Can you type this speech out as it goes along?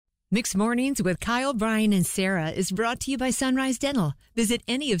Mixed Mornings with Kyle, Brian, and Sarah is brought to you by Sunrise Dental. Visit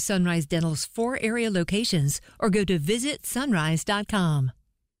any of Sunrise Dental's 4 area locations or go to visitsunrise.com.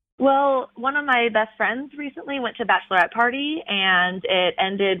 Well, one of my best friends recently went to a bachelorette party, and it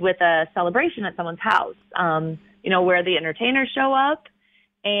ended with a celebration at someone's house, where the entertainers show up.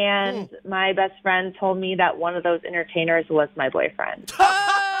 And my best friend told me that one of those entertainers was my boyfriend.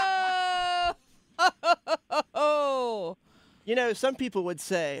 Oh! Some people would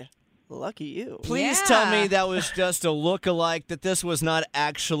say, lucky you. Please tell me that was just a look-alike, that this was not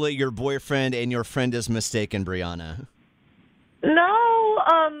actually your boyfriend and your friend is mistaken, Briana. No,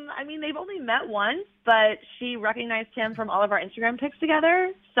 they've only met once, but she recognized him from all of our Instagram pics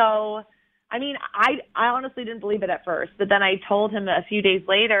together. So, I honestly didn't believe it at first, but then I told him a few days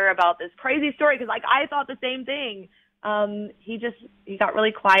later about this crazy story because, I thought the same thing. He got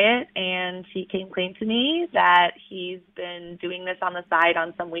really quiet, and he came clean to me that he's been doing this on the side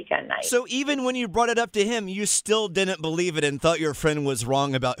on some weekend night. So even when you brought it up to him, you still didn't believe it and thought your friend was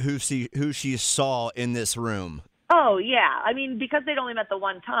wrong about who she saw in this room. Oh, yeah. Because they'd only met the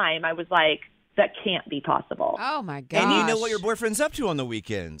one time, I was like, that can't be possible. Oh, my gosh. And you know what your boyfriend's up to on the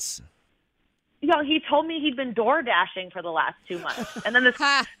weekends. He told me he'd been door dashing for the last 2 months. And then this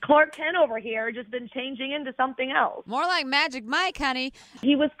Clark Kent over here just been changing into something else. More like Magic Mike, honey.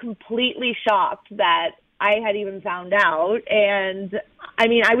 He was completely shocked that I had even found out. And,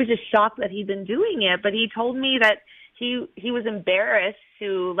 I was just shocked that he'd been doing it. But he told me that he was embarrassed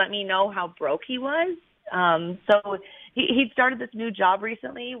to let me know how broke he was. So he started this new job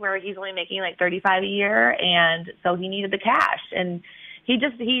recently where he's only making like $35 a year. And so he needed the cash. And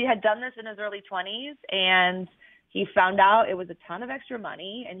he had done this in his early 20s, and he found out it was a ton of extra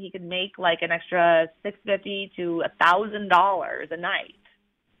money, and he could make like an extra $650 to $1,000 a night.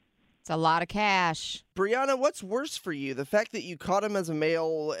 It's a lot of cash. Briana, what's worse for you? The fact that you caught him as a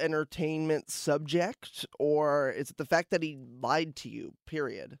male entertainment subject, or is it the fact that he lied to you,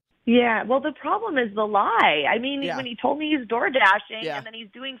 period? Yeah, well, the problem is the lie. When he told me he's door dashing and then he's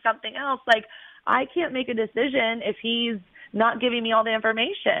doing something else, I can't make a decision if he's not giving me all the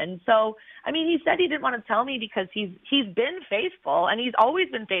information. So, he said he didn't want to tell me because he's been faithful, and he's always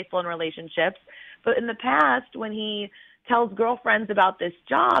been faithful in relationships. But in the past, when he tells girlfriends about this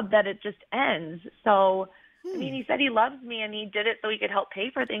job, that it just ends. So, he said he loves me, and he did it so he could help pay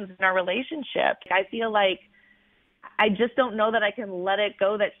for things in our relationship. I feel like I just don't know that I can let it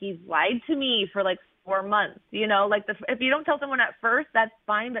go that he's lied to me for 4 months. If you don't tell someone at first, that's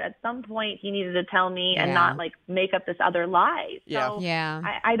fine. But at some point, he needed to tell me and not make up this other lie. So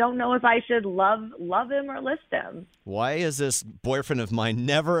I don't know if I should love him or list him. Why is this boyfriend of mine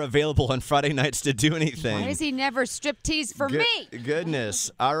never available on Friday nights to do anything? Why is he never striptease for me? Goodness.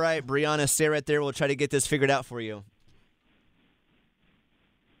 All right, Briana, stay right there. We'll try to get this figured out for you.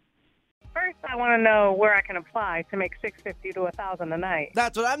 First, I want to know where I can apply to make $650 to $1,000 a night.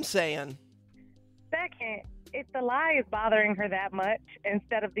 That's what I'm saying. Second, if the lie is bothering her that much,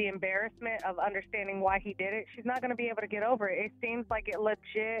 instead of the embarrassment of understanding why he did it, she's not going to be able to get over it. It seems like it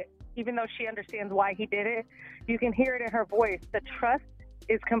legit, even though she understands why he did it, you can hear it in her voice. The trust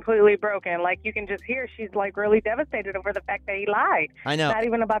is completely broken. You can just hear she's really devastated over the fact that he lied. I know. Not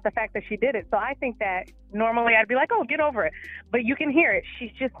even about the fact that she did it. So I think that normally I'd be like, oh, get over it. But you can hear it.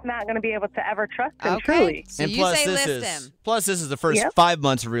 She's just not going to be able to ever trust him truly. So and you say list him. Plus, this is the first 5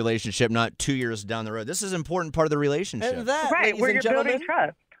 months of relationship, not 2 years down the road. This is an important part of the relationship. And that, right, ladies where and you're gentlemen, building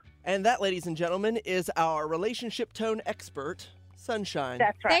trust. And that, ladies and gentlemen, is our relationship tone expert, Sunshine.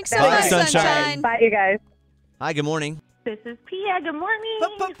 That's right. Thanks so much, Sunshine. Bye, you guys. Hi, good morning. This is Pia. Good morning.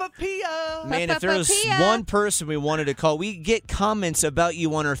 Pia. Man, if there was one person we wanted to call, we get comments about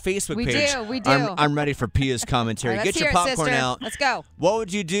you on our Facebook page. We do. I'm ready for Pia's commentary. Let's Get your hear it, popcorn sister. out. Let's go. What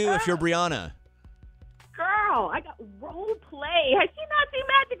would you do if you're Briana? Girl, I got role play. Has she not seen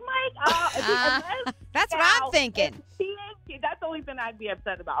Magic Mike? That's what I'm thinking. That's the only thing I'd be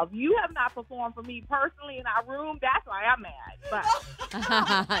upset about. If you have not performed for me personally in our room, that's why I'm mad. But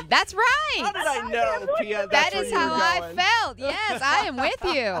that's right. How did I know, Pia? That is how I felt. Yes, I am with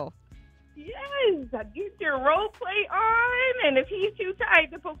you. yes, get your role play on, and if he's too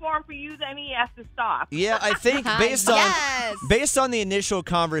tired to perform for you, then he has to stop. Yeah, I think based on the initial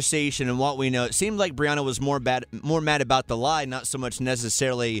conversation and what we know, it seemed like Briana was more mad about the lie, not so much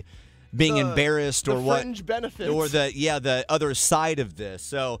necessarily being embarrassed or what fringe benefits. or the other side of this.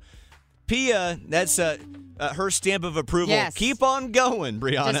 So Pia, that's her stamp of approval. Yes. Keep on going,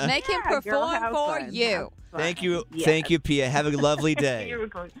 Briana. Just make him perform for fun. you. Thank you. Yes. Thank you, Pia. Have a lovely day.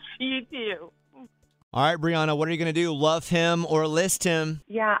 You too. All right, Briana, what are you going to do? Love him or list him?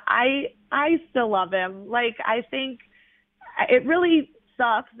 Yeah, I still love him. I think it really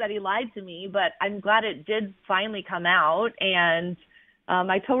sucks that he lied to me, but I'm glad it did finally come out, and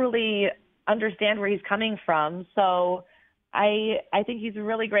I totally understand where he's coming from. So I think he's a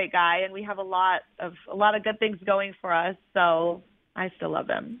really great guy, and we have a lot of good things going for us. So I still love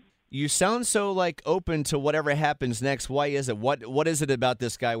him. You sound so open to whatever happens next. Why is it? What is it about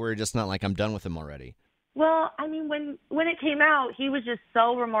this guy where you're just not I'm done with him already? Well, I mean, when it came out, he was just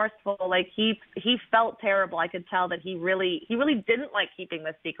so remorseful. He felt terrible. I could tell that he really didn't like keeping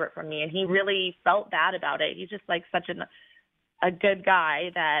this secret from me, and he really felt bad about it. He's just such a good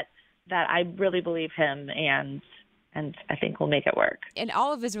guy that I really believe him, and I think we'll make it work. In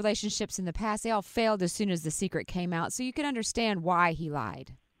all of his relationships in the past, they all failed as soon as the secret came out, so you can understand why he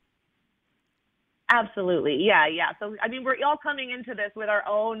lied. Absolutely. Yeah. So, I mean, we're all coming into this with our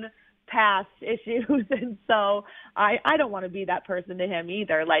own past issues, and so I don't want to be that person to him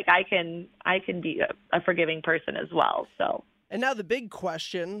either. I can be a forgiving person as well. So. And now the big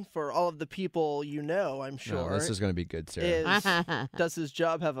question for all of the people I'm sure. Oh, this is going to be good, Sarah. Is, does his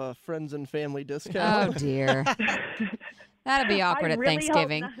job have a friends and family discount? Oh, dear. That'd be awkward at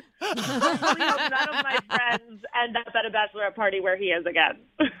Thanksgiving. I really hope none of my friends end up at a bachelorette party where he is again.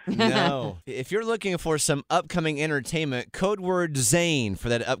 No. If you're looking for some upcoming entertainment, code word Zane for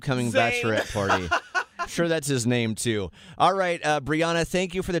that upcoming bachelorette party. I'm sure that's his name, too. All right, Briana,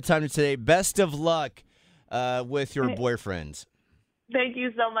 thank you for the time today. Best of luck with your boyfriends. Thank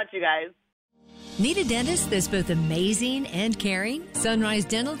you so much, you guys. Need a dentist that's both amazing and caring? Sunrise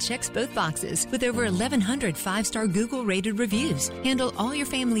Dental checks both boxes with over 1,100 five-star Google-rated reviews. Handle all your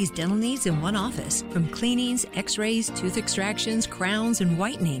family's dental needs in one office, from cleanings, x-rays, tooth extractions, crowns, and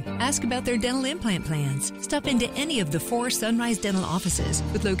whitening. Ask about their dental implant plans. Stop into any of the 4 Sunrise Dental offices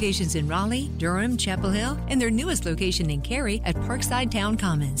with locations in Raleigh, Durham, Chapel Hill, and their newest location in Cary at Parkside Town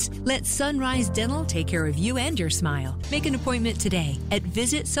Commons. Let Sunrise Dental take care of you and your smile. Make an appointment today at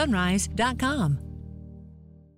visitsunrise.com.